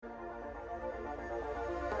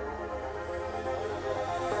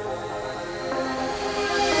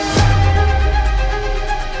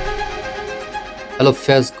Hello,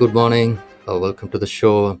 Fez. Good morning. Welcome to the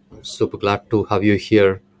show. I'm super glad to have you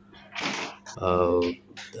here. Uh,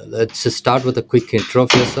 let's just start with a quick intro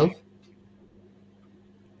of yourself.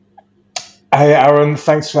 Hey Aaron,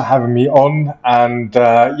 thanks for having me on. And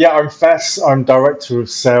yeah, I'm Fess. I'm Director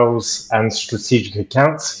of Sales and Strategic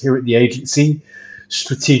Accounts here at the agency,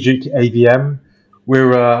 Strategicabm.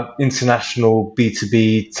 We're an international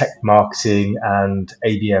B2B tech marketing and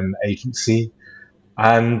ABM agency.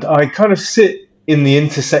 And I kind of sit in the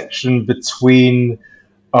intersection between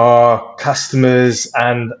our customers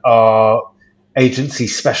and our agency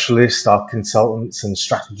specialists, our consultants and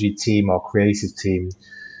strategy team, our creative team.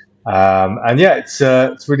 And yeah, it's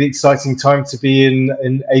a really exciting time to be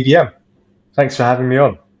in ABM. Thanks for having me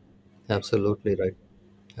on. Absolutely right.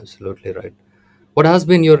 Absolutely right. What has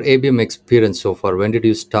been your ABM experience so far? When did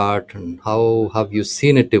you start, and how have you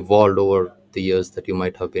seen it evolved over the years that you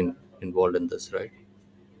might have been involved in this? Right.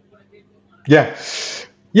 Yeah,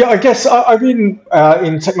 yeah. I guess I've been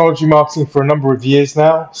in technology marketing for a number of years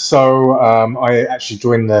now. So I actually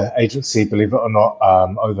joined the agency, believe it or not,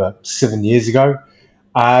 over 7 years ago,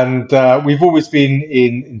 and we've always been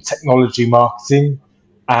in technology marketing,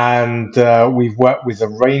 and we've worked with a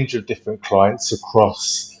range of different clients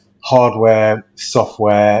across hardware,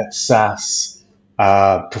 software, SaaS,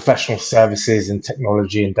 professional services, and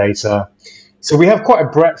technology and data. So we have quite a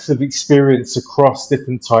breadth of experience across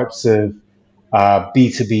different types of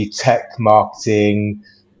B2B tech marketing,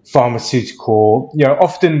 pharmaceutical.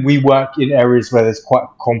 Often we work in areas where there's quite a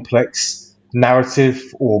complex narrative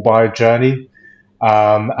or buyer journey.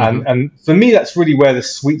 And, Mm-hmm. and for me, that's really where the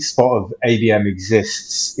sweet spot of ABM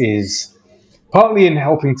exists, is partly in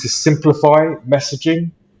helping to simplify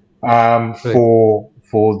messaging Right. for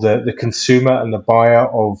the consumer and the buyer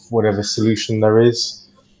of whatever solution there is,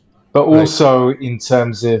 but Right. also in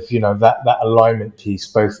terms of that alignment piece,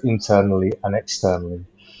 both internally and externally.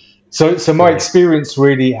 So my Correct. experience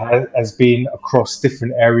really has been across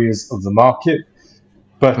different areas of the market,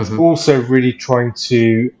 but Mm-hmm. also really trying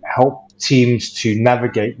to help teams to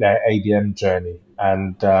navigate their ABM journey.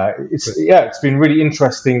 And Right. it's been really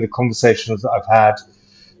interesting, the conversations that I've had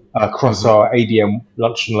across Mm-hmm. our ABM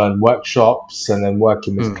lunch and learn workshops, and then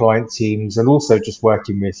working with Mm. client teams, and also just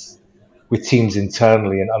working with teams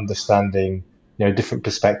internally and understanding different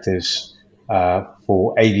perspectives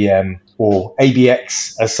for ABM or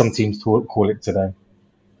ABX, as some teams call it today.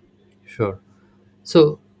 Sure.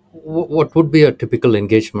 So, what would be a typical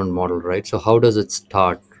engagement model, right? So, how does it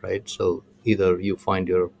start, right? So, either you find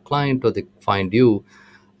your client or they find you.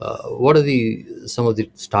 What are the some of the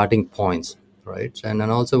starting points, right? And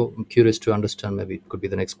also, I'm curious to understand. Maybe it could be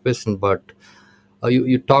the next question, but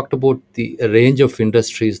you talked about the range of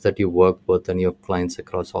industries that you work with and your clients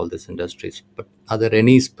across all these industries. But are there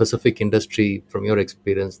any specific industry from your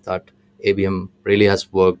experience that ABM really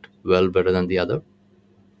has worked well better than the other?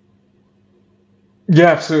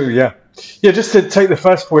 Yeah, absolutely. Yeah. Yeah. Just to take the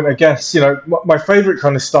first point, I guess, my favorite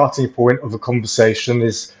kind of starting point of a conversation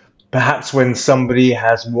is perhaps when somebody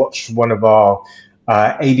has watched one of our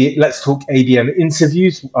Let's Talk ABM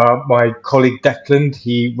interviews. My colleague Declan,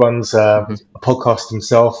 he runs Hmm. a podcast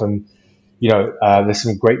himself, and there's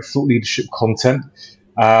some great thought leadership content.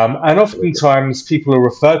 And Absolutely. oftentimes people are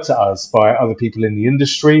referred to us by other people in the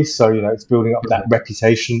industry. So, it's building up that Right.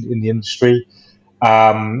 reputation in the industry.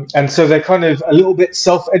 And so they're kind of a little bit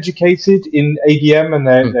self-educated in ABM, and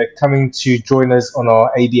Mm. they're coming to join us on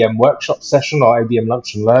our ABM workshop session, our ABM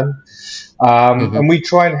Lunch and Learn. Hmm. And we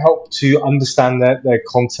try and help to understand their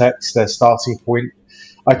context, their starting point.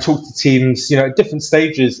 I talk to teams, at different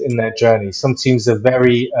stages in their journey. Some teams are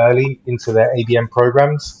very early into their ABM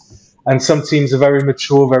programs, and some teams are very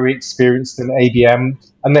mature, very experienced in ABM,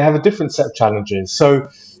 and they have a different set of challenges. So,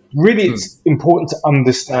 really, Mm. it's important to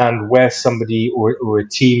understand where somebody or a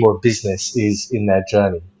team or a business is in their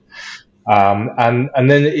journey, and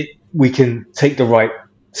then we can take the right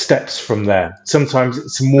steps from there. Sometimes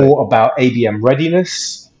it's Right. more about ABM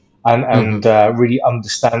readiness Hmm. and really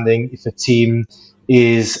understanding if a team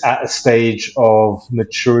is at a stage of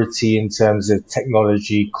maturity in terms of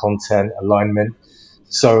technology, content, alignment.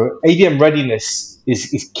 So ABM readiness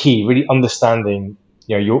is key. Really understanding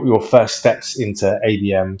your first steps into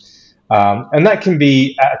ABM, and that can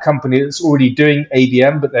be at a company that's already doing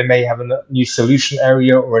ABM, but they may have a new solution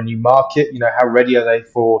area or a new market. How ready are they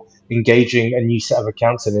for engaging a new set of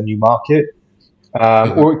accounts in a new market?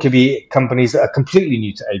 Hmm. Or it could be companies that are completely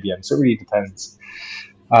new to ABM. So it really depends.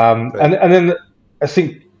 Right. And then I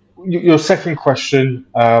think your second question,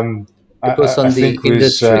 It was I on the think, was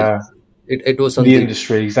industry. It was on the the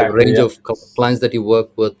industry, exactly. range Yeah. of clients that you work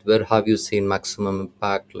with. Where have you seen maximum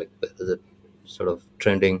impact? Like, where is it sort of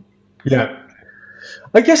trending? Yeah.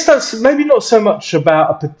 I guess that's maybe not so much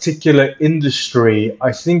about a particular industry.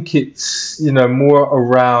 I think it's, more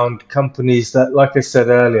around companies that, like I said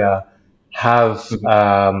earlier, have,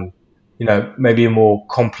 Hmm. maybe a more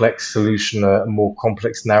complex solution, a more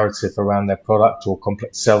complex narrative around their product or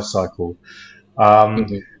complex sales cycle. Um,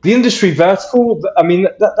 Hmm. the industry vertical, I mean,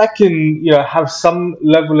 that can, have some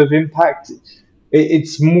level of impact.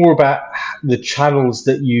 It's more about the channels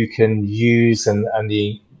that you can use and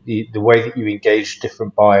the way that you engage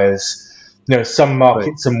different buyers. Some Right.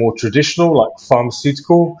 markets are more traditional, like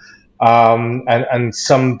pharmaceutical, and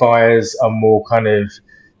some buyers are more kind of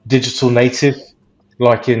digital native,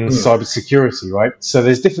 like in Mm. cybersecurity, right? So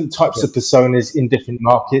there's different types Yeah. of personas in different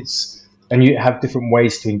markets, and you have different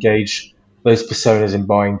ways to engage those personas in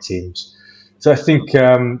buying teams. So I think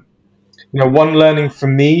one learning for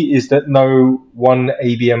me is that no one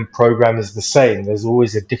ABM program is the same. There's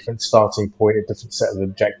always a different starting point, a different set of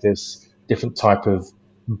objectives, different type of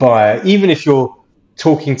buyer. Even if you're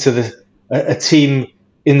talking to a team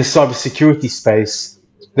in the cybersecurity space,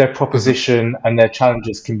 their Hmm. proposition and their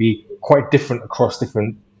challenges can be quite different across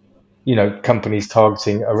different companies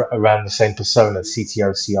targeting around the same persona,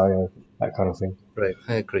 CTO, CIO, that kind of thing. Right,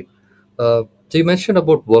 I agree. So you mentioned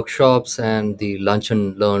about workshops and the lunch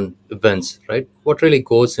and learn events, right? What really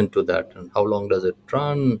goes into that, and how long does it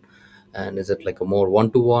run? And is it like a more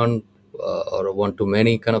one-to-one or a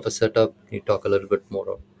one-to-many kind of a setup? Can you talk a little bit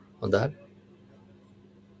more on that?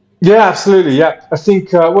 Yeah, absolutely. Yeah, I think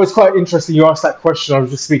it's quite interesting you asked that question. I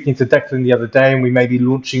was just speaking to Declan the other day, and we may be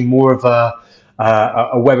launching more of a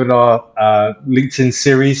webinar LinkedIn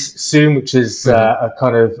series soon, which is Mm-hmm. a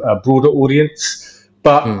kind of a broader audience.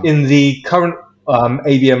 But Mm. in the current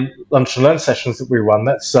ABM lunch and learn sessions that we run,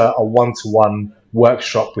 that's a one-to-one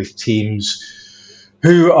workshop with teams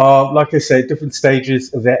who are, like I say, at different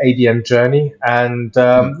stages of their ADM journey. And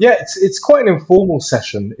Mm. yeah, it's quite an informal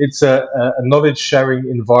session. It's a knowledge sharing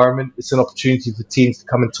environment. It's an opportunity for teams to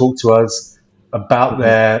come and talk to us about Mm-hmm.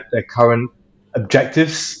 their current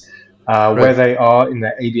objectives, where Right. they are in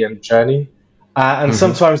their ADM journey. And Mm-hmm.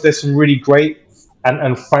 sometimes there's some really great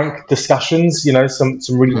and frank discussions, some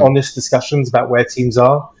really Mm. honest discussions about where teams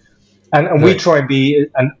are, and we Right. try and be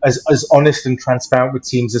as honest and transparent with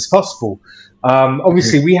teams as possible. Mm-hmm.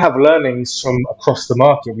 Obviously, we have learnings from across the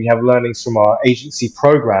market. We have learnings from our agency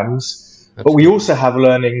programs, but we Absolutely. also have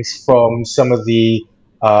learnings from some of the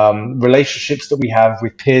relationships that we have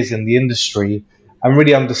with peers in the industry, and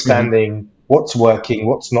really Mm-hmm. understanding what's working,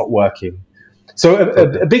 what's not working. So,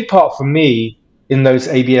 Okay. a big part for me in those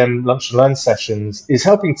ABM lunch and learn sessions is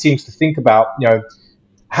helping teams to think about,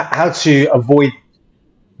 how to avoid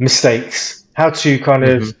mistakes, how to kind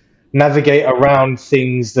Mm-hmm. of navigate around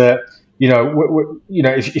things that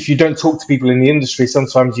if you don't talk to people in the industry,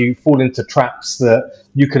 sometimes you fall into traps that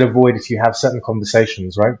you could avoid if you have certain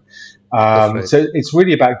conversations, right? That's right. So it's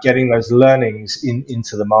really about getting those learnings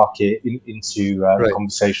into the market, into the Right.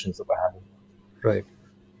 conversations that we're having. Right.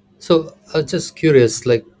 So I was just curious,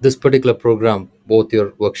 like this particular program, both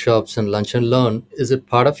your workshops and lunch and learn, is it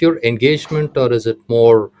part of your engagement, or is it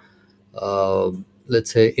more,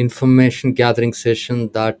 let's say, information gathering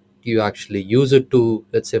session that you actually use it to,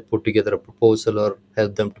 let's say, put together a proposal or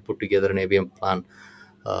help them to put together an ABM plan?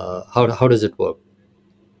 How does it work?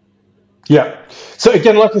 Yeah. So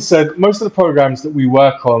again, like I said, most of the programs that we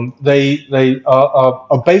work on, they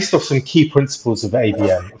are based off some key principles of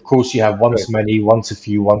ABM. Of course, you have one Right. to many, one to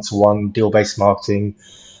few, one to one, deal based marketing.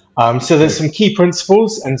 So there's Right. some key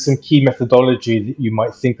principles and some key methodology that you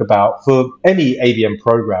might think about for any ABM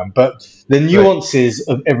program, but the Right. nuances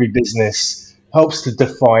of every business helps to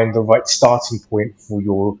define the right starting point for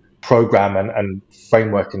your program and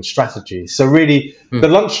framework and strategy. So really, the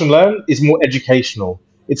Mm. lunch and learn is more educational.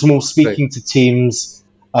 It's more Right. speaking to teams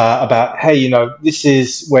about, hey, this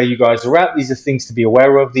is where you guys are at. These are things to be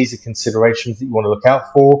aware of. These are considerations that you want to look out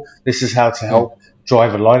for. This is how to Mm. help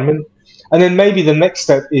drive alignment. And then maybe the next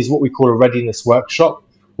step is what we call a readiness workshop,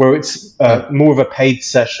 where it's Mm. more of a paid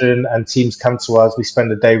session and teams come to us. We spend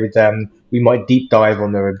a day with them. We might deep dive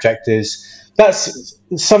on their objectives. That's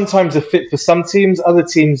sometimes a fit for some teams. Other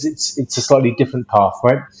teams, it's a slightly different path,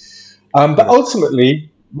 right? But Correct. ultimately,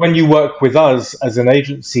 when you work with us as an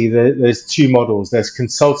agency, there's two models. There's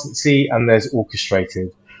consultancy and there's orchestrated.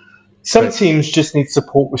 Some Right. teams just need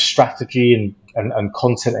support with strategy and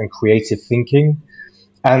content and creative thinking,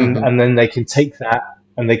 and Mm-hmm. and then they can take that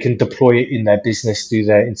and they can deploy it in their business through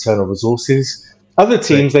their internal resources. Other Right.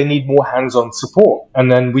 teams, they need more hands-on support,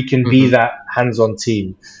 and then we can be Mm-hmm. that hands-on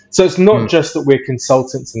team. So it's not Mm. just that we're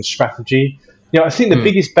consultants and strategy. I think the Mm.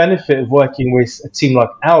 biggest benefit of working with a team like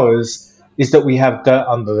ours is that we have dirt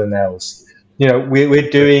under the nails. We're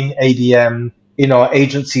Right. doing ADM in our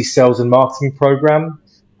agency sales and marketing program.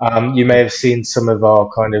 You may Mm. have seen some of our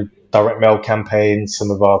kind of direct mail campaigns, some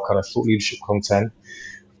of our kind of thought leadership content.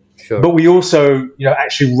 Sure. But we also,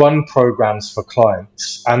 actually run programs for clients,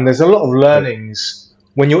 and there's a lot of Right. learnings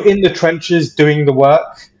when you're in the trenches doing the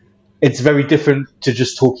work. It's very different to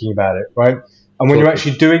just talking about it, right? And when you're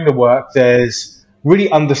Totally. actually doing the work, there's really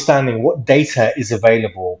understanding what data is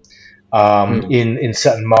available Mm. in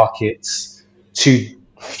certain markets to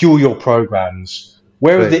fuel your programs.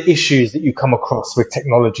 Where are Right. the issues that you come across with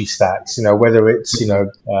technology stacks? Whether it's Hmm.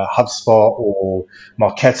 HubSpot or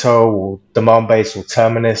Marketo or Demandbase or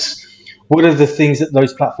Terminus. What are the things that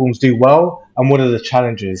those platforms do well, and what are the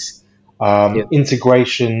challenges? Yeah.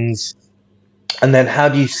 Integrations, and then how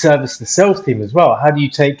do you service the sales team as well? How do you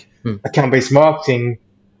take Mm. account-based marketing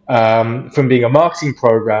from being a marketing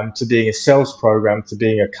program to being a sales program to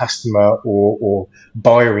being a customer or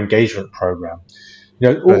buyer engagement program?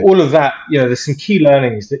 Right. All of that. There's some key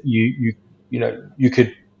learnings that you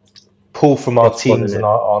could pull from our teams and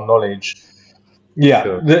Exfoliate. our knowledge. Yeah,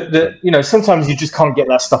 Sure. the Right. sometimes you just can't get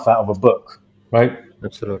that stuff out of a book, right?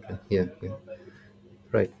 Absolutely. Yeah. Yeah.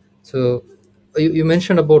 Right. So you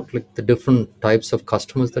mentioned about like the different types of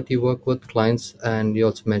customers that you work with, clients, and you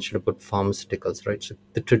also mentioned about pharmaceuticals, right? So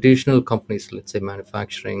the traditional companies, let's say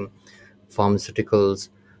manufacturing, pharmaceuticals,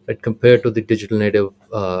 right, compared to the digital native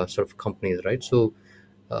sort of companies, right? So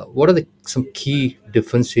what are the some key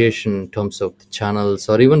differentiation in terms of the channels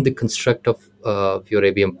or even the construct of your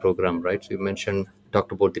ABM program, right? So you mentioned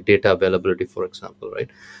talked about the data availability, for example, right?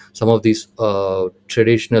 Some of these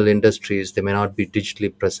traditional industries, they may not be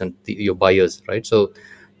digitally present, your buyers, right? So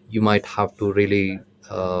you might have to really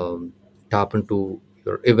tap into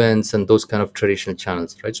your events and those kind of traditional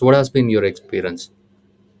channels, right? So what has been your experience?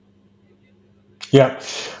 Yeah,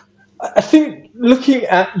 I think looking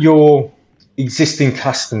at your existing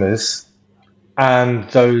customers and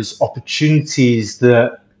those opportunities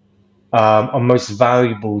that are most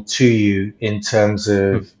valuable to you in terms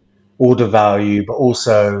Hmm. of order value, but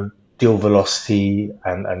also deal velocity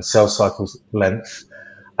and sales cycle length,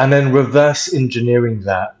 and then reverse engineering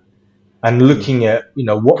that and Hmm. looking at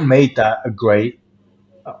what made that a great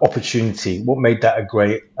opportunity, what made that a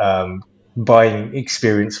great buying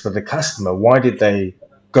experience for the customer. Why did they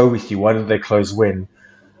go with you? Why did they close win?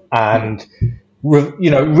 Hmm. And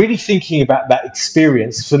really thinking about that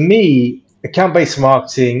experience. For me, account-based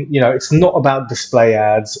marketing, it's not about display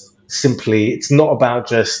ads simply. It's not about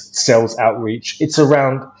just sales outreach. It's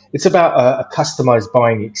about a customized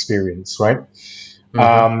buying experience, right?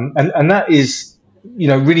 Hmm. And that is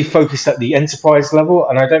really focused at the enterprise level.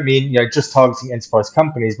 And I don't mean just targeting enterprise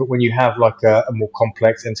companies, but when you have like a more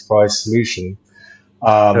complex enterprise solution,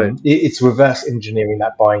 Right. it's reverse engineering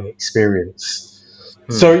that buying experience.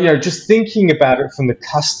 So Hmm. just thinking about it from the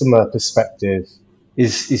customer perspective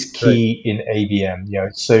is Right. key in ABM.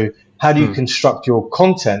 So how do you Hmm. construct your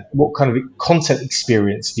content? What kind of content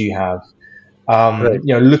experience do you have? Right.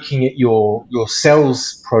 Looking at your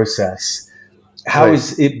sales process, how Right.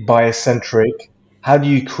 is it buyer centric? How do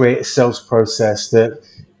you create a sales process that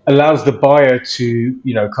allows the buyer to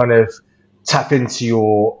kind of tap into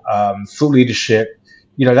your thought leadership?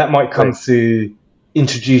 That might come Right. through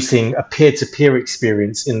introducing a peer-to-peer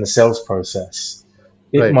experience in the sales process.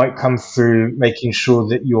 It Right. might come through making sure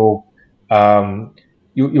that um,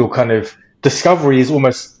 your kind of discovery is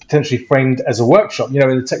almost potentially framed as a workshop. In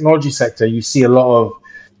the technology sector, you see a lot of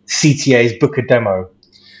CTAs book a demo,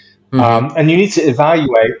 Hmm. and you need to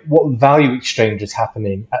evaluate what value exchange is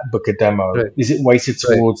happening at book a demo. Right. Is it weighted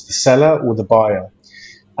Right. towards the seller or the buyer?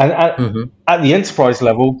 And Hmm. at the enterprise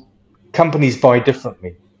level, companies buy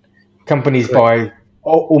differently. Companies Correct. buy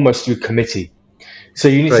almost through committee. So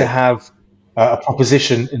you need to Right. have a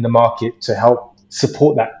proposition in the market to help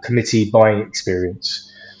support that committee buying experience.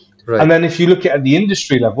 And Right. then if you look at the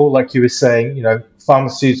industry level, like you were saying,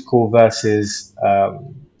 pharmaceutical versus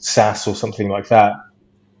SaaS or something like that.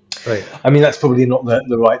 Right. I mean, that's probably not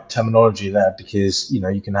the right terminology there because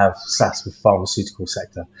you can have SaaS with pharmaceutical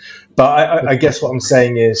sector, but I Of course. guess what I'm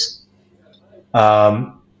saying is,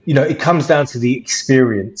 it comes down to the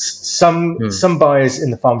experience. Hmm. Some buyers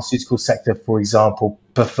in the pharmaceutical sector, for example,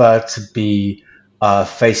 prefer to be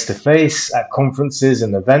face to face at conferences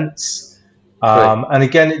and events. Right. And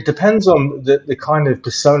again, it depends on the kind of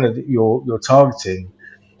persona that you're targeting.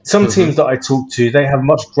 Some Hmm. teams that I talk to, they have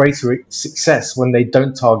much greater success when they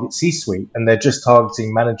don't target C-suite and they're just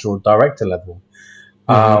targeting manager or director level.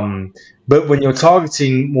 Hmm. Um, but when you're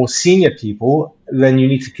targeting more senior people, then you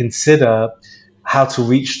need to consider how to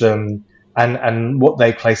reach them and what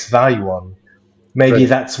they place value on. Maybe Right.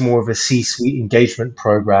 that's more of a C-suite engagement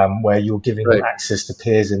program where you're giving them Right. access to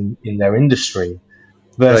peers in their industry,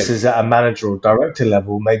 Right. versus at a manager or director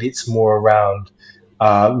level, maybe it's more around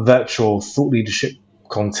virtual thought leadership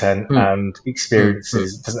content Hmm. and Hmm. experiences.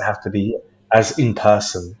 Hmm. It doesn't have to be as in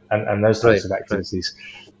person, and those types Right. of Right. activities.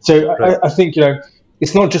 So Right. I think,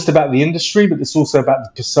 it's not just about the industry, but it's also about the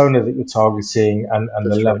persona that you're targeting, and the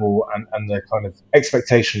That's right. level, and the kind of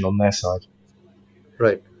expectation on their side.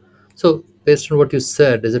 Right. So, based on what you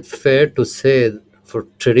said, is it fair to say for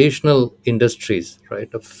traditional industries, right,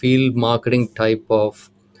 a field marketing type of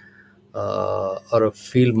or a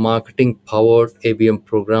field marketing powered ABM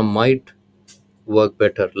program might work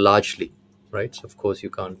better largely, right? So, of course, you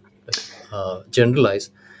can't like generalize.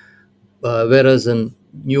 Whereas in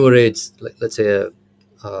newer age, like let's say,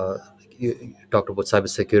 like you talked about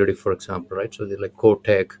cybersecurity, for example, right? So, they're like core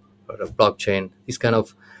tech or a blockchain, these kind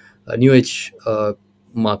of new age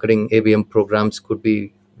marketing ABM programs could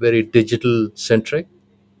be very digital centric.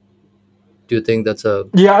 Do you think that's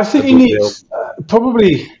Yeah, I a think you good way need of?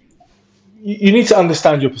 probably you need to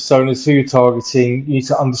understand your personas, who you're targeting. You need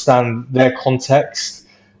to understand their context.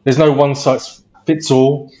 There's no one size fits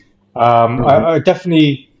all. Hmm. I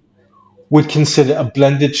definitely would consider a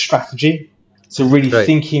blended strategy. So really Right.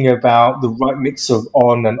 thinking about the right mix of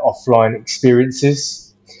on and offline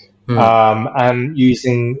experiences, Hmm. and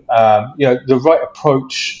using the right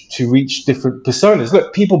approach to reach different personas.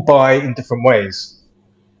 Look, people buy in different ways.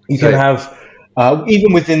 You can Right. have,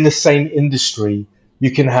 even within the same industry, you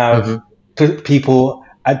can have Hmm. people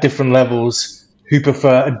at different levels who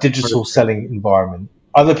prefer a digital 100%. selling environment.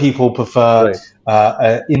 Other people prefer Right.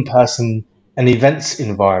 an in-person and events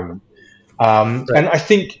environment. Right. And I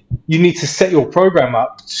think you need to set your program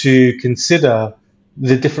up to consider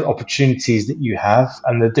the different opportunities that you have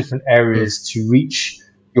and the different Hmm. areas to reach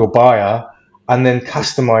your buyer, and then Right.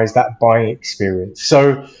 customize that buying experience.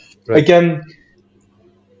 So Right. again,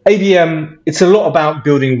 ABM, it's a lot about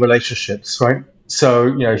building relationships, right? So,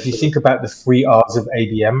 if you think Absolutely. about the three R's of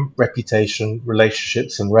ABM: reputation,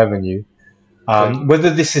 relationships, and revenue, Right. whether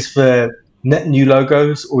this is for net new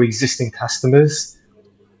logos or existing customers,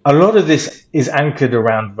 a lot of this is anchored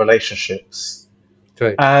around relationships.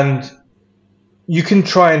 Right. And you can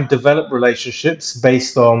try and develop relationships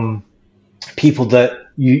based on people that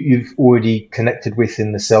you've already connected with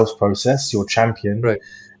in the sales process, your champion, Right.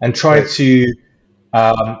 and try Right. to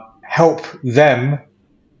help them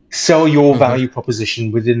sell your Hmm. value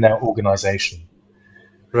proposition within their organization.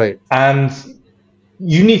 Right. And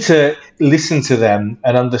you need to listen to them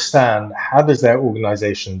and understand, how does their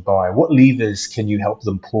organization buy? What levers can you help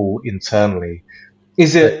them pull internally?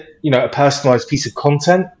 Is Right. it, a personalized piece of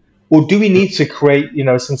content, or do we need to create,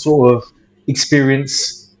 some sort of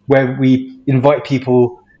experience where we invite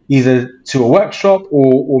people either to a workshop,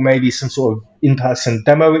 or maybe some sort of in-person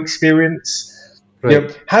demo experience?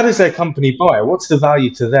 Right. How does their company buy? What's the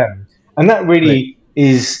value to them? And that Right. really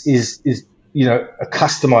is a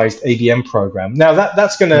customized ABM program. Now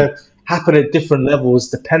that's going Hmm. to happen at different levels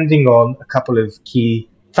depending on a couple of key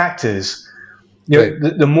factors. Right.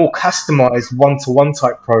 The more customized one-to-one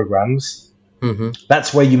type programs, Hmm.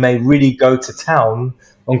 that's where you may really go to town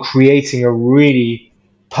on creating a really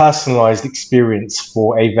personalized experience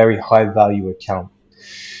for a very high value account.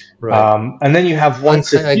 Right. And then you have one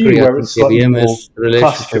to I few agree. I where think it's slightly ABM more is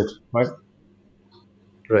relationship. clustered, right?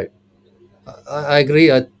 Right. I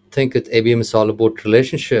agree. I think ABM is all about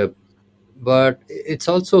relationship, but it's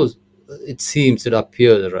also, it seems, it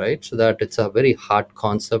appears, right, so that it's a very hard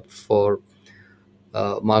concept for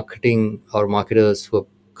marketing or marketers who have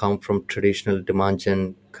come from traditional demand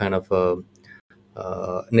gen kind of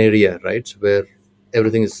an area, right, so where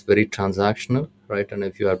everything is very transactional, right, and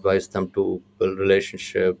if you advise them to build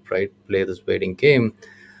relationship, right, play this waiting game,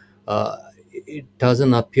 uh, it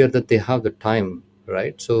doesn't appear that they have the time,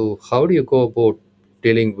 right? So how do you go about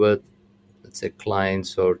dealing with, let's say,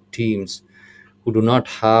 clients or teams who do not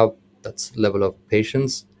have that level of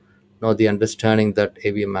patience, nor the understanding that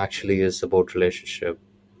ABM actually is about relationship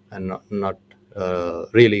and not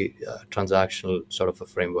really transactional sort of a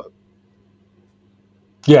framework?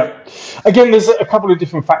 Yeah. Again, there's a couple of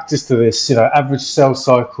different factors to this. Average sales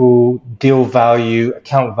cycle, deal value,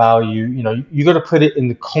 account value. You got to put it in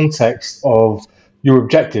the context of your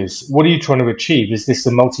objectives. What are you trying to achieve? Is this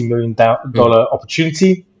a multi-million Mm. dollar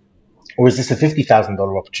opportunity, or is this a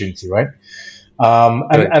 $50,000 opportunity? Right. And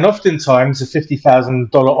Right. and oftentimes a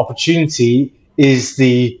 $50,000 opportunity is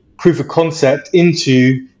the proof of concept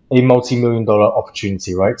into a multi-million dollar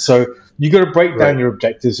opportunity, right? So you got to break down Right. your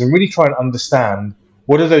objectives and really try and understand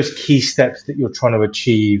what are those key steps that you're trying to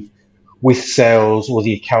achieve. with sales or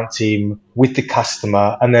the account team, with the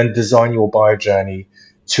customer, and then design your buyer journey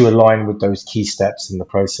to align with those key steps in the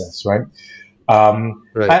process, right?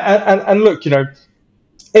 Right. And look,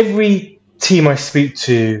 every team I speak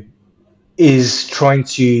to is trying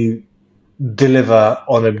to deliver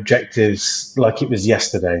on objectives like it was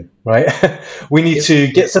yesterday, right? We need Yep. to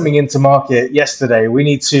get Yep. something into market yesterday. We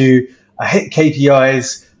need to hit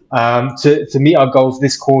KPIs to meet our goals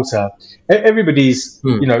this quarter. Everybody's,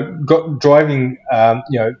 Hmm. got driving,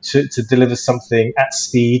 to deliver something at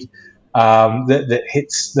speed that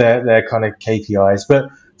hits their kind of KPIs. But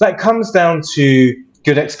that comes down to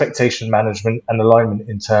good expectation management and alignment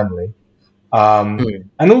internally. Hmm.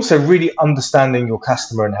 And also really understanding your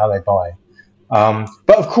customer and how they buy.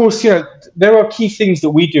 But of course, there are key things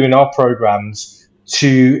that we do in our programs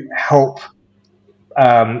to help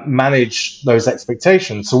manage those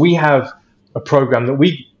expectations. So we have a program that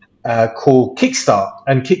we call Kickstart,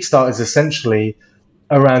 and Kickstart is essentially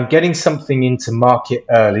around getting something into market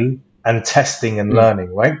early and testing and Hmm.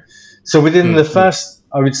 learning, right? So within Hmm. the Hmm. first,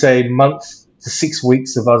 I would say, month to 6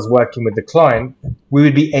 weeks of us working with the client, we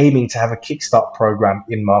would be aiming to have a Kickstart program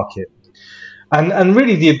in market. And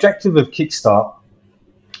really, the objective of Kickstart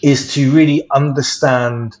is to really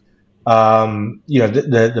understand,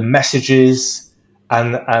 the messages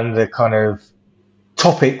and the kind of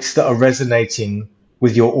topics that are resonating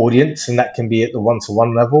with your audience, and that can be at the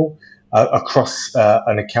one-to-one level across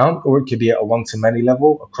an account, or it could be at a one-to-many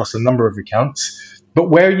level across a number of accounts. But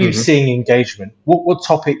where are you Hmm. seeing engagement? What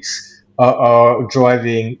topics are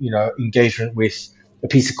driving engagement with a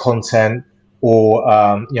piece of content or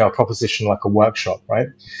a proposition like a workshop, right?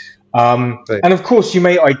 Right. And of course, you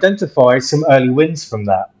may identify some early wins from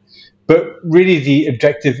that. But really, the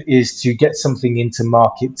objective is to get something into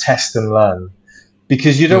market, test and learn,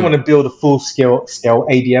 because you don't Hmm. want to build a full scale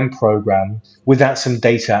ABM program without some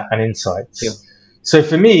data and Yeah. insights. So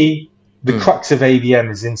for me, the Hmm. crux of ABM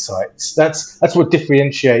is insights. That's what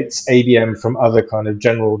differentiates ABM from other kind of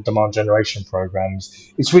general demand generation programs.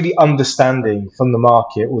 It's really understanding from the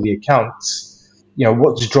market or the accounts,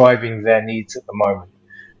 what's driving their needs at the moment,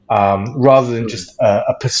 rather than Hmm. just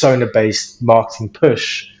a persona based marketing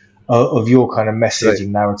push of your kind of message Right.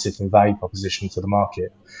 and narrative and value proposition to the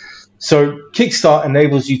market. So Kickstart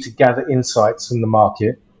enables you to gather insights from the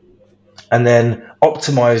market and then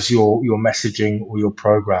optimize your messaging or your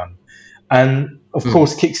program. And of Hmm.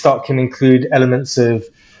 course, Kickstart can include elements of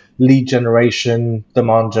lead generation,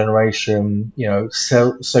 demand generation,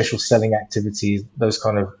 social selling activities, those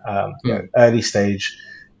kind of Hmm. early stage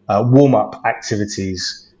warm up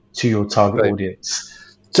activities to your target Right. audience.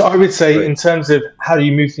 So I would say, Right. in terms of how do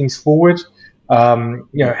you move things forward, Hmm.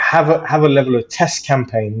 have a level of test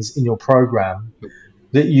campaigns in your program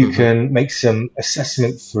that you Hmm. can make some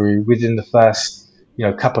assessment through within the first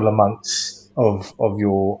couple of months of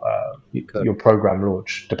your Correct. program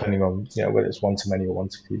launch, depending on whether it's one to many or one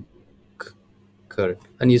to few. Correct.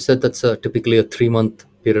 And you said that's typically a 3-month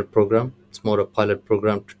period program. It's more a pilot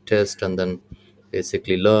program to test and then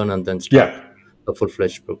basically learn and then start Yeah. a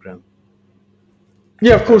full-fledged program.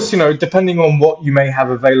 Yeah, of course, Correct. depending on what you may have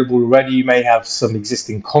available already, you may have some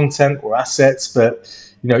existing content or assets, but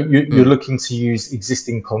you're Hmm. looking to use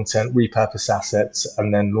existing content, repurpose assets,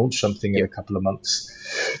 and then launch something in Yeah. a couple of months.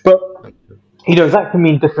 But that can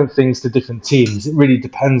mean different things to different teams. It really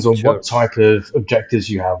depends on Sure. what type of objectives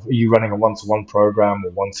you have. Are you running a one-to-one program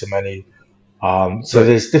or one-to-many? So Right.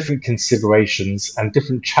 there's different considerations and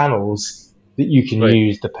different channels that you can Right.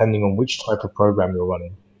 use depending on which type of program you're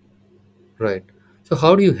running. Right. So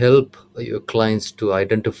how do you help your clients to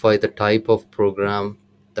identify the type of program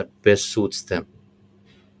that best suits them?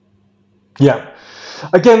 Yeah.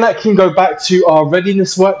 Again, that can go back to our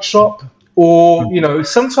readiness workshop, or Mhm.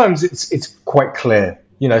 sometimes it's quite clear.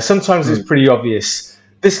 Sometimes it's Hmm. pretty obvious.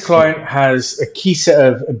 This Hmm. client has a key set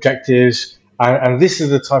of objectives, and this is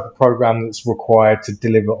the type of program that's required to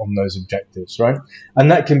deliver on those objectives, right? And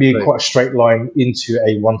that can be Right. quite a straight line into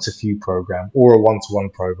a one-to-few program or a one-to-one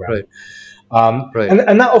program. Right. Right.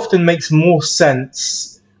 And that often makes more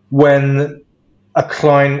sense when a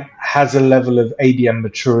client has a level of ABM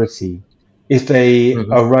maturity. If they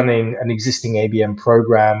Hmm. are running an existing ABM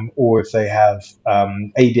program, or if they have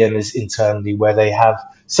ABMers internally where they have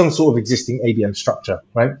some sort of existing ABM structure,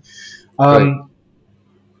 right? Right. Um,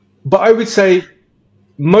 but I would say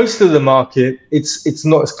most of the market, it's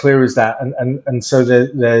not as clear as that, and so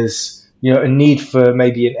there's a need for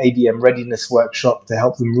maybe an ABM readiness workshop to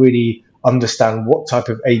help them really understand what type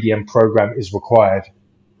of ABM program is required.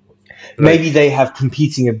 Right. Maybe they have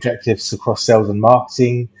competing objectives across sales and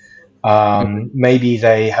marketing. Hmm. Maybe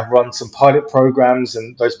they have run some pilot programs,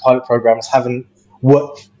 and those pilot programs haven't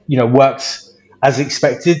worked worked as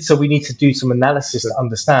expected. So we need to do some analysis to Right.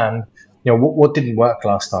 understand, what didn't work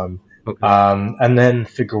last time, Okay. and then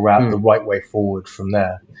figure out the Hmm. right way forward from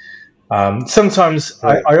there. Sometimes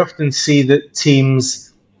Right. I often see that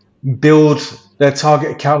teams build their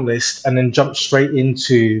target account list and then jump straight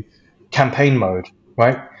into campaign mode,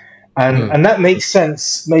 right? And Hmm. and that makes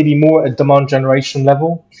sense maybe more at a demand generation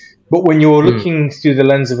level. But when you're Hmm. looking through the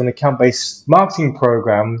lens of an account-based marketing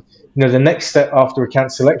program, the next step after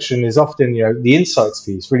account selection is often, the insights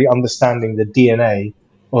piece, really understanding the DNA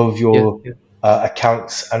of Yeah. your Yeah.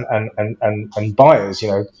 accounts and buyers,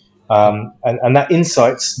 and that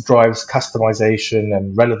insights drives customization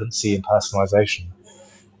and relevancy and personalization,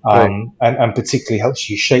 Right. and particularly helps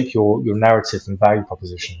you shape your narrative and value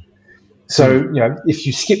proposition. So, Hmm. if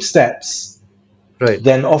you skip steps, Right.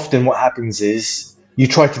 then often what happens is you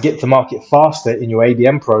try to get to market faster in your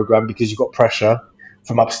ABM program because you've got pressure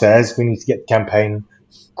from upstairs. We need to get the campaign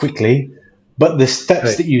quickly. But the steps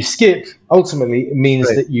Right. that you skip ultimately means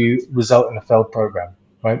Right. that you result in a failed program,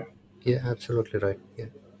 right? Yeah. Absolutely right. Yeah.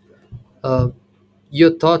 Uh,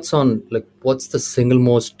 your thoughts on like what's the single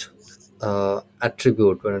most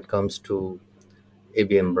attribute when it comes to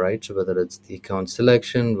ABM, right? So whether it's the account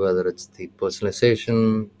selection, whether it's the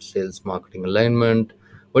personalization, sales marketing alignment,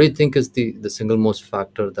 what do you think is the single most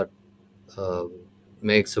factor that uh,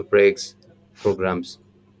 makes or breaks programs?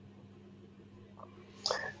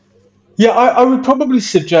 Yeah, I would probably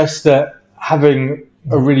suggest that having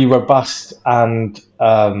a really robust and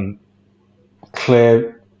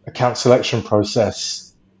clear account selection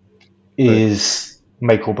process Right. is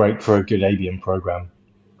make or break for a good ABM program.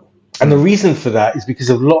 And the Hmm. reason for that is because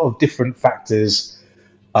a lot of different factors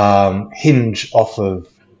hinge off of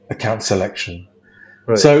account selection.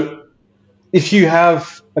 Right. So if you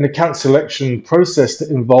have an account selection process that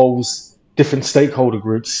involves different stakeholder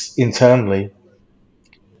groups internally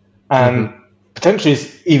Mm-hmm. and potentially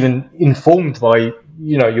is even informed by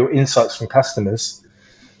your insights from customers,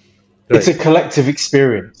 it's Right. a collective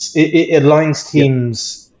experience. It aligns Yeah.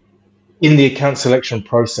 teams in the account selection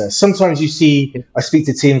process. Sometimes you see, Yeah. I speak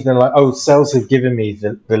to teams and they're like, "Oh, sales have given me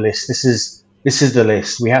the list. This is the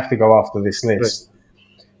list. We have to go after this Right. list."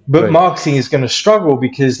 But Right. marketing is going to struggle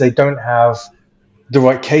because they don't have the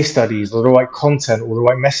right case studies or the right content or the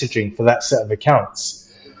right messaging for that set of accounts,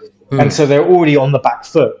 and Hmm. so they're already on the back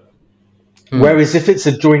foot. Hmm. Whereas if it's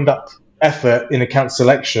a joined up effort in account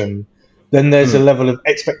selection, then there's a Hmm. level of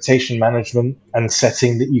expectation management and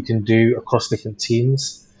setting that you can do across different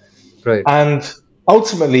teams. Right. And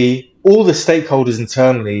ultimately, all the stakeholders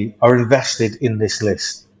internally are invested in this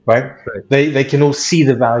list, right? Right. They can all see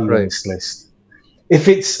the value in Right. this list. If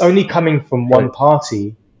it's only coming from one Right.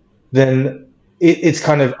 party, then it's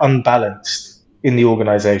kind of unbalanced in the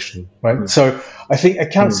organization, right? Hmm. So I think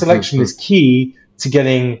account Hmm. Hmm. selection Hmm. is key to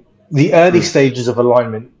getting the early Hmm. stages of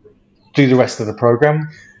alignment through the rest of the program.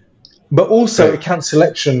 But also, Right. account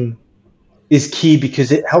selection is key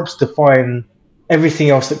because it helps define everything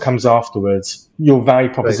else that comes afterwards, your value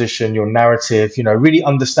Right. proposition, your narrative, really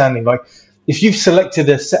understanding, like, if you've selected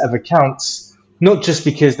a set of accounts not just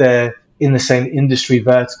because they're in the same industry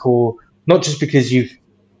vertical, not just because you've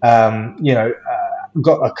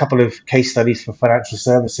got a couple of case studies for financial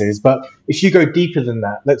services, but if you go deeper than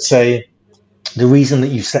that, let's say the reason that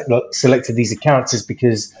you've selected these accounts is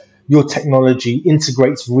because your technology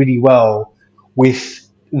integrates really well with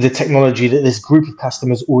the technology that this group of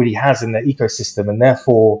customers already has in their ecosystem, and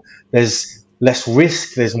therefore there's less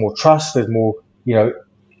risk, there's more trust, there's more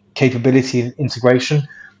capability and integration.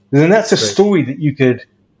 Then that's a Right. story that you could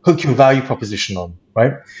hook your value proposition on,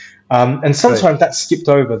 right? And Right. sometimes that's skipped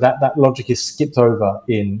over. That logic is skipped over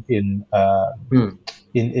Hmm.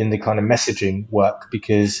 in the kind of messaging work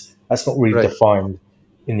because that's not really Right. defined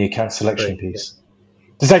in the account selection Right. Yeah. piece.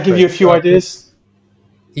 Does that give you Right. a few Like, ideas?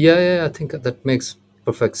 yeah, yeah, yeah, I think that makes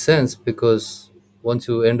perfect sense because once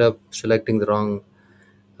you end up selecting the wrong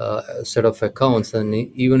set of accounts, and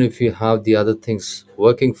even if you have the other things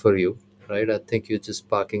working for you, right? I think you're just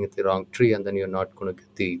parking at the wrong tree, and then you're not going to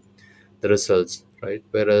get the results, right?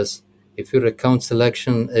 Whereas if your account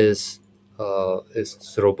selection is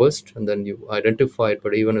robust, and then you identify it,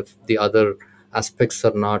 but even if the other aspects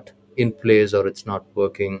are not in place or it's not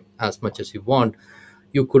working as much as you want,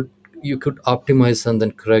 you could you could optimize and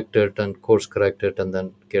then correct it and course correct it and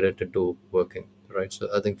then get it into working, right? So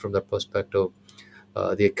I think from that perspective,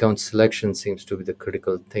 the account selection seems to be the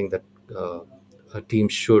critical thing that a team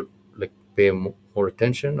should like pay more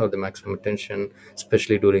attention or the maximum attention,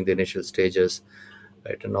 especially during the initial stages,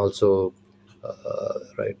 right? And also,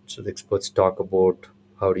 right, so the experts talk about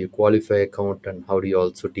how do you qualify account and how do you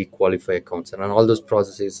also dequalify accounts, and all those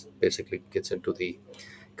processes basically gets into the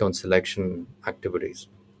account selection activities.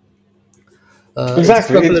 Just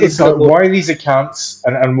Exactly. talk a little It's bit like, about. why these accounts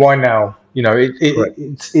and why now?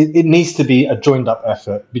 Correct. It needs to be a joined up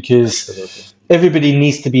effort because Absolutely. everybody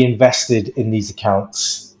needs to be invested in these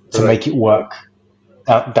accounts to Right. make it Right. work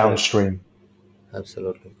Right. downstream.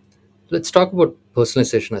 Absolutely. Let's talk about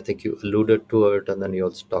personalization. I think you alluded to it, and then you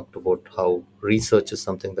also talked about how research is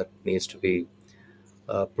something that needs to be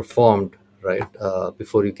performed, right,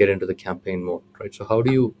 before you get into the campaign mode, right? So, how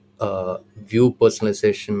do you view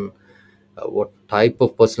personalization? What type of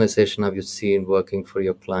personalization have you seen working for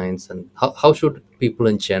your clients, and how should people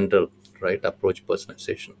in general, right, approach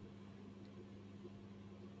personalization?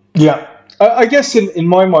 Yeah. I guess in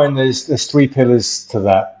my mind, there's three pillars to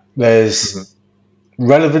that. Mm-hmm. There's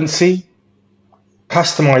relevancy,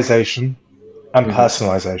 customization, and Mm-hmm.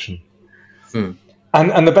 personalization. Mm.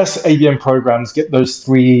 And the best ABM programs get those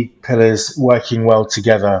three pillars working well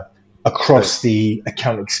together Right. across the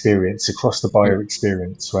account experience, across the buyer Mm.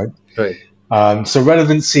 experience, right? Right. So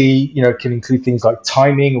relevancy, can include things like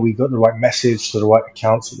timing. We got the right message to the right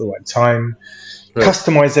accounts at the right time. Right.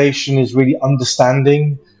 Customization is really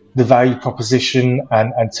understanding the value proposition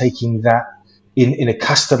and taking that in a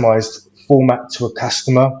customized format to a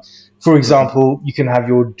customer. For Mm-hmm. example, you can have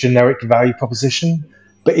your generic value proposition,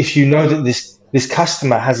 but if you know that this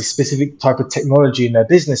customer has a specific type of technology in their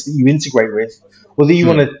business that you integrate with, or that you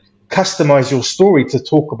want Mm. to customize your story to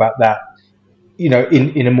talk about that,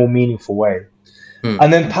 in a more meaningful way. Mm. And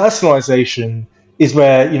then personalization is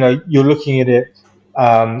where you're looking at it,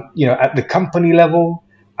 at the company level,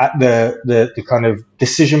 at the kind of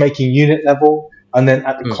decision making unit level, and then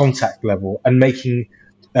at the Mm. contact level, and making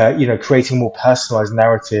creating more personalized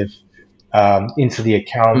narrative into the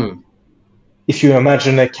account. Mm. If you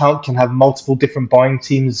imagine an account can have multiple different buying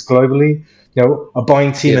teams globally, a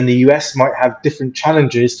buying team Yeah. in the US might have different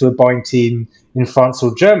challenges to a buying team in France or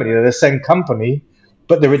Germany. They're the same company,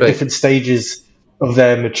 but they're at Right. different stages of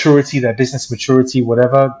their maturity, their business maturity,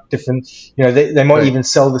 whatever. Different, they might Right. even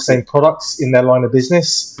sell the Right. same products in their line of business,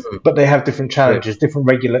 Mm. but they have different Right. challenges, different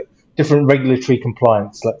regulatory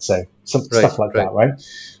compliance, let's say, some Right. stuff like that, Right.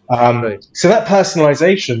 right? Right. So that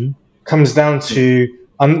personalization comes down Mm. to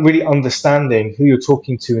really understanding who you're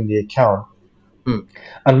talking to in the account Mm.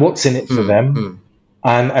 and what's in it for Mm. them,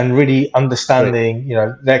 Mm. and really Right. understanding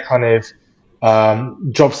their kind of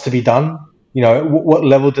jobs to be done. What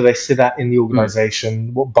level do they sit at in the Mm. organization?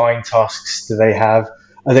 What buying tasks do they have?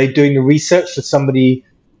 Are they doing the research for somebody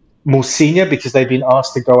more senior because they've been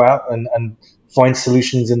asked to go out and find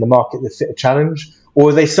solutions in the market that fit a challenge? Or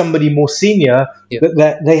are they somebody more senior Yeah.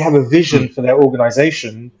 that they have a vision Mm. for their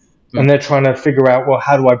organization and Mm. they're trying to figure out, well,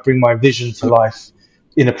 how do I bring my vision to Mm. life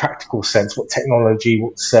in a practical sense? What technology,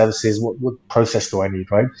 what services, what process do I need,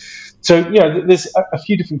 right? So, there's a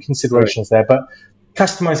few different Right. considerations there, but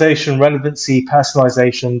customization, relevancy,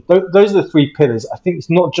 personalization, those are the three pillars. I think it's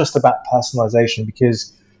not just about personalization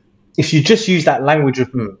because if you just use that language of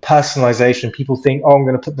Mm. personalization, people think, oh, I'm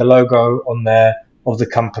going to put the logo on there of the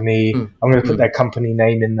company. Mm. I'm going to put Mm. their company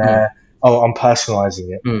name in Mm. there. Oh, I'm personalizing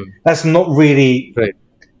it. Mm. That's not really, Right.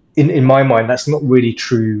 in my mind, that's not really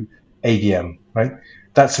true ABM, right?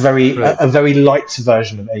 That's Right. a very light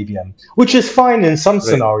version of ABM, which is fine in some Right.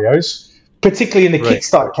 scenarios, particularly in the Right. Right.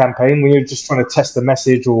 Kickstart campaign when you're just trying to test a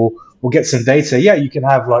message or get some data. Yeah, you can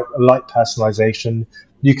have like a light personalization.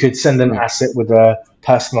 You could send an Mm. asset with a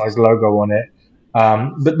personalized logo on it.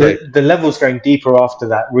 But Right. the levels going deeper after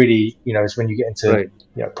that really, is when you get into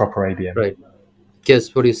Right. proper ABM. Right.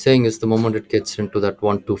 Yes, what you're saying is the moment it gets into that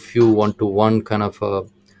one to few, one to one kind of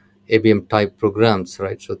ABM type programs,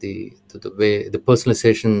 right? So the way the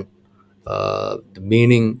personalization, the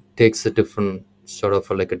meaning takes a different sort of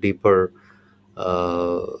like a deeper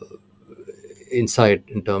uh, insight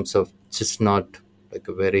in terms of just not like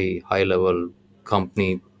a very high level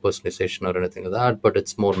company personalization or anything like that, but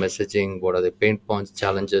it's more messaging. What are the pain points,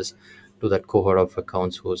 challenges to that cohort of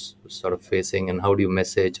accounts who's sort of facing, and how do you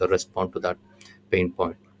message or respond to that pain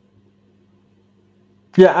point?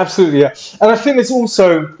 Yeah, absolutely. Yeah. And I think there's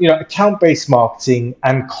also, account-based marketing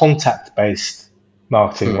and contact-based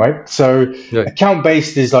marketing, Mm. right? So Right.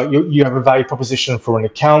 account-based is like you have a value proposition for an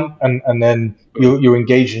account and then Mm. you're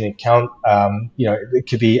engaging an account. It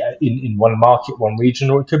could be in one market, one region,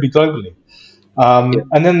 or it could be globally. Yeah.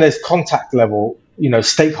 And then there's contact level,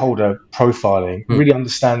 stakeholder profiling, Mm. really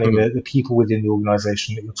understanding Mm. the people within the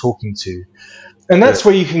organization that you're talking to. And that's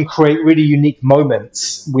Right. where you can create really unique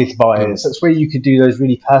moments with Mm. buyers. That's where you could do those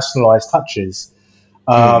really personalized touches.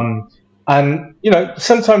 Mm. And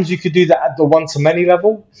sometimes you could do that at the one to many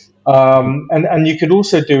level, and you could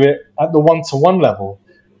also do it at the one-to-one level.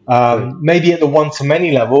 Right. Maybe at the one to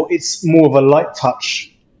many level, it's more of a light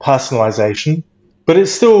touch personalization, but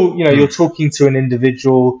it's still, you're mm, talking to an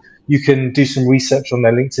individual. You can do some research on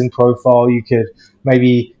their LinkedIn profile. You could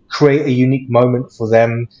maybe create a unique moment for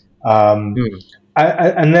them. Um, mm,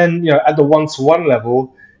 and then, at the one-to-one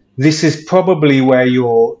level, this is probably where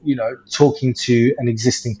you're, talking to an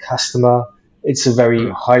existing customer. It's a very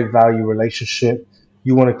mm, high value relationship.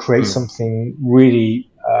 You want to create mm. something really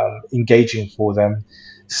engaging for them.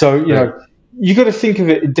 So, Right. you got to think of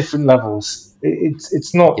it at different levels.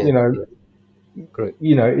 It's not, Yeah. Yeah. Great.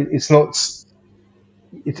 it's not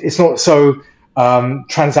it's not so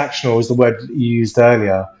transactional as the word you used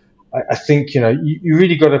earlier. I think, you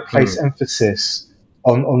really got to place Mm, emphasis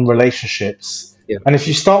on relationships. yeah. And if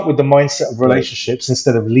you Yeah. start with the mindset of Right. relationships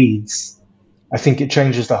instead of leads, I think it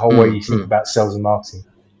changes the whole way Mm, you think mm. about sales and marketing.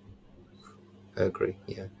 I agree.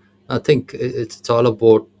 Yeah. I think it's all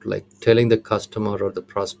about like telling the customer or the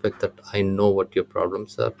prospect that I know what your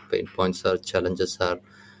problems are, pain points are, challenges are,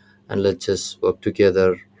 and let's just work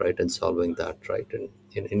together, right, in solving that, right,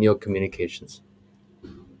 in your communications.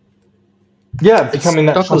 Yeah, Let's becoming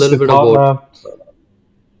that talk a little trusted bit about, partner.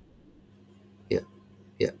 yeah,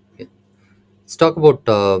 yeah, yeah. Let's talk about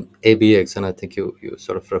ABX, and I think you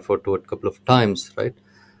sort of referred to it a couple of times, right?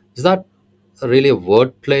 Is that really a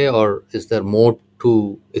word play, or is there more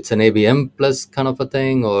to it's an ABM plus kind of a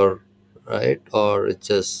thing, or right, or it's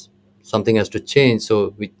just something has to change,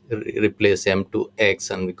 so we replace M to X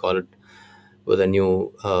and we call it with a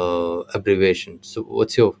new abbreviation. So,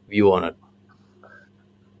 what's your view on it?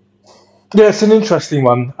 Yeah, it's an interesting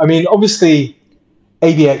one. I mean, obviously,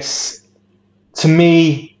 ABX to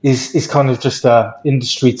me is kind of just a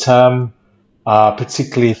industry term,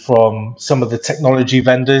 particularly from some of the technology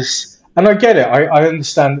vendors. And I get it. I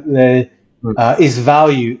understand that there Mm, is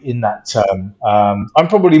value in that term. I'm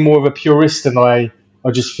probably more of a purist, and I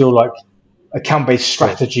just feel like account-based right.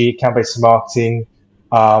 strategy, account-based marketing.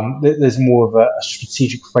 There's more of a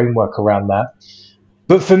strategic framework around that.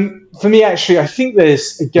 But for me, actually, I think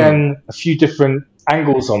there's Mm, again a few different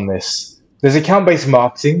angles on this. There's account-based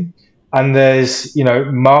marketing, and there's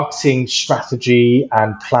marketing strategy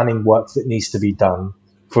and planning work that needs to be done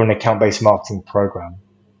for an account-based marketing program,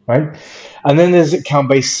 right? And then there's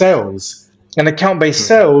account-based sales, and account-based mm,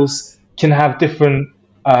 sales can have different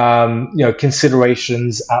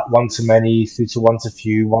considerations at one to many, through to one to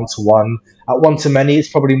few, one to one. At one to many, it's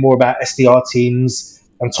probably more about SDR teams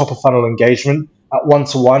and top of funnel engagement. At one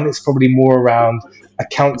to one, it's probably more around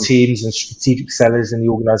account mm, teams and strategic sellers in the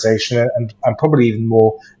organization, and probably even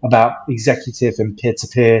more about executive and peer to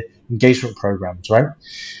peer engagement programs, right?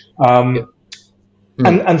 yeah. Um,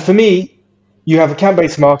 and, Mm, and for me, you have account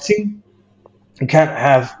based marketing,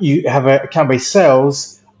 you have account based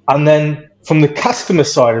sales, and then from the customer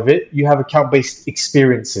side of it, you have account based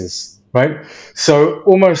experiences, right? So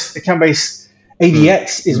almost account based mm,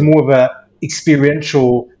 ADX is mm, more of a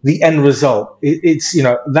experiential, the end result. It's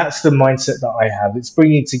that's the mindset that I have. It's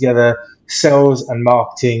bringing together sales and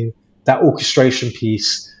marketing, that orchestration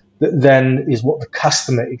piece that then is what the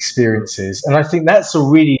customer mm, experiences, and I think that's a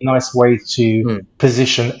really nice way to mm,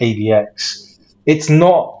 position ADX. It's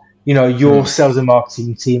not your mm, sales and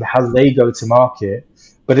marketing team, how they go to market,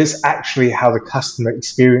 but it's actually how the customer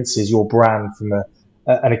experiences your brand from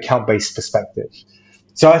an account based perspective.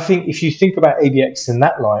 So I think if you think about ABX in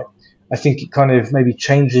that light, I think it kind of maybe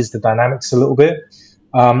changes the dynamics a little bit.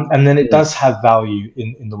 And then it mm. does have value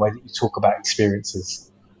in the way that you talk about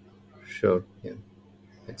experiences. Sure. Yeah,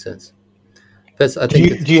 makes sense. First, I Do think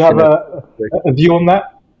you do it's you have been a great. a view on that?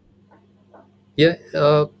 Yeah.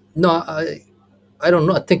 No, I don't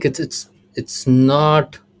know. I think it's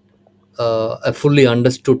not a fully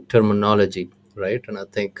understood terminology, right? And I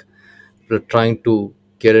think we're trying to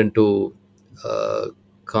get into uh,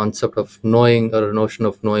 concept of knowing or a notion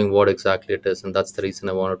of knowing what exactly it is, and that's the reason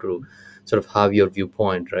I wanted to sort of have your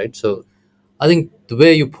viewpoint, right? So I think the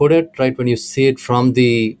way you put it, right, when you see it from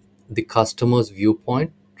the customer's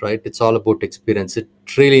viewpoint, right, it's all about experience. It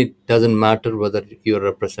really doesn't matter whether you're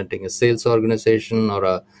representing a sales organization or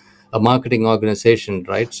a marketing organization,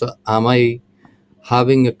 right? So am I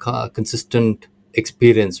having a consistent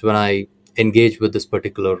experience when I engage with this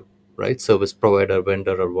particular, right, service provider,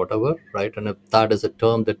 vendor, or whatever, right? And if that is a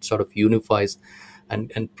term that sort of unifies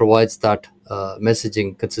and provides that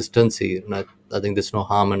messaging consistency, and I think there's no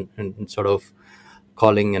harm in sort of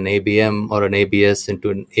calling an ABM or an ABS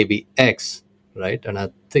into an ABX, right? And I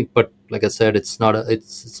think, but like I said, it's not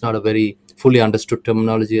a very fully understood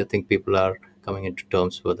terminology. I think people are coming into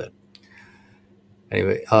terms with it.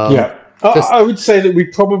 Anyway, Yeah. first, I would say that we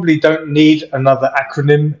probably don't need another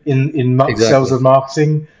acronym in sales exactly, and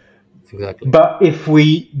marketing. exactly. But if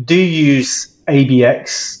we do use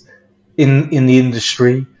ABX in the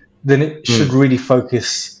industry, then it should Mm. really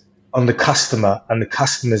focus on the customer and the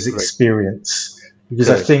customer's Right. experience, because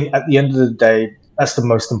I Correct. think at the end of the day, that's the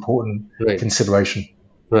most important Right. consideration.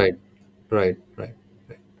 Right. Right. Right.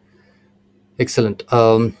 Excellent.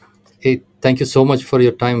 Hey, thank you so much for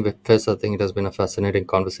your time, Fess. I think it has been a fascinating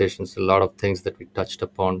conversation. A lot of things that we touched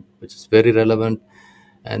upon, which is very relevant,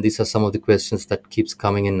 and these are some of the questions that keeps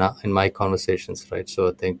coming in my conversations, right? So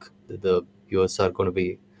I think the viewers are going to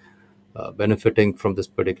be benefiting from this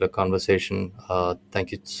particular conversation.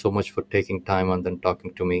 Thank you so much for taking time and then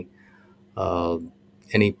talking to me. Uh,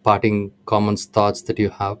 any parting comments, thoughts that you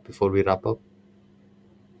have before we wrap up?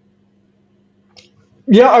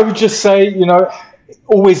 Yeah, I would just say,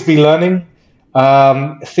 always be learning.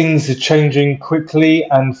 Things are changing quickly,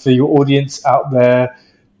 and for your audience out there,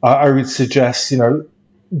 I would suggest,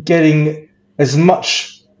 getting as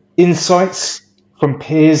much insights from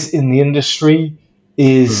peers in the industry Mm,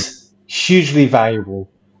 is hugely valuable.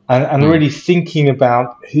 And mm, really thinking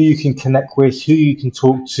about who you can connect with, who you can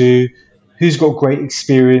talk to, who's got great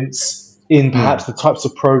experience in mm, perhaps the types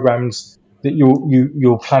of programs that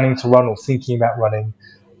you're planning to run or thinking about running,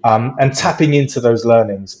 and right, tapping into those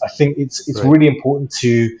learnings. I think it's right, really important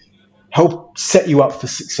to help set you up for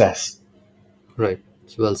success. right.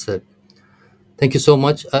 It's well said. Thank you so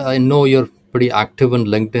much. I know you're pretty active on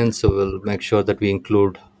LinkedIn, so we'll make sure that we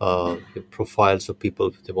include your profiles of people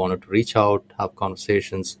if they wanted to reach out, have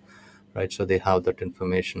conversations, right? So they have that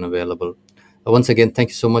information available. Once again, thank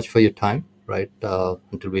you so much for your time, right?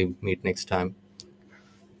 Until we meet next time.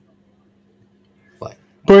 Bye.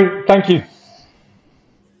 Brilliant. Thank you.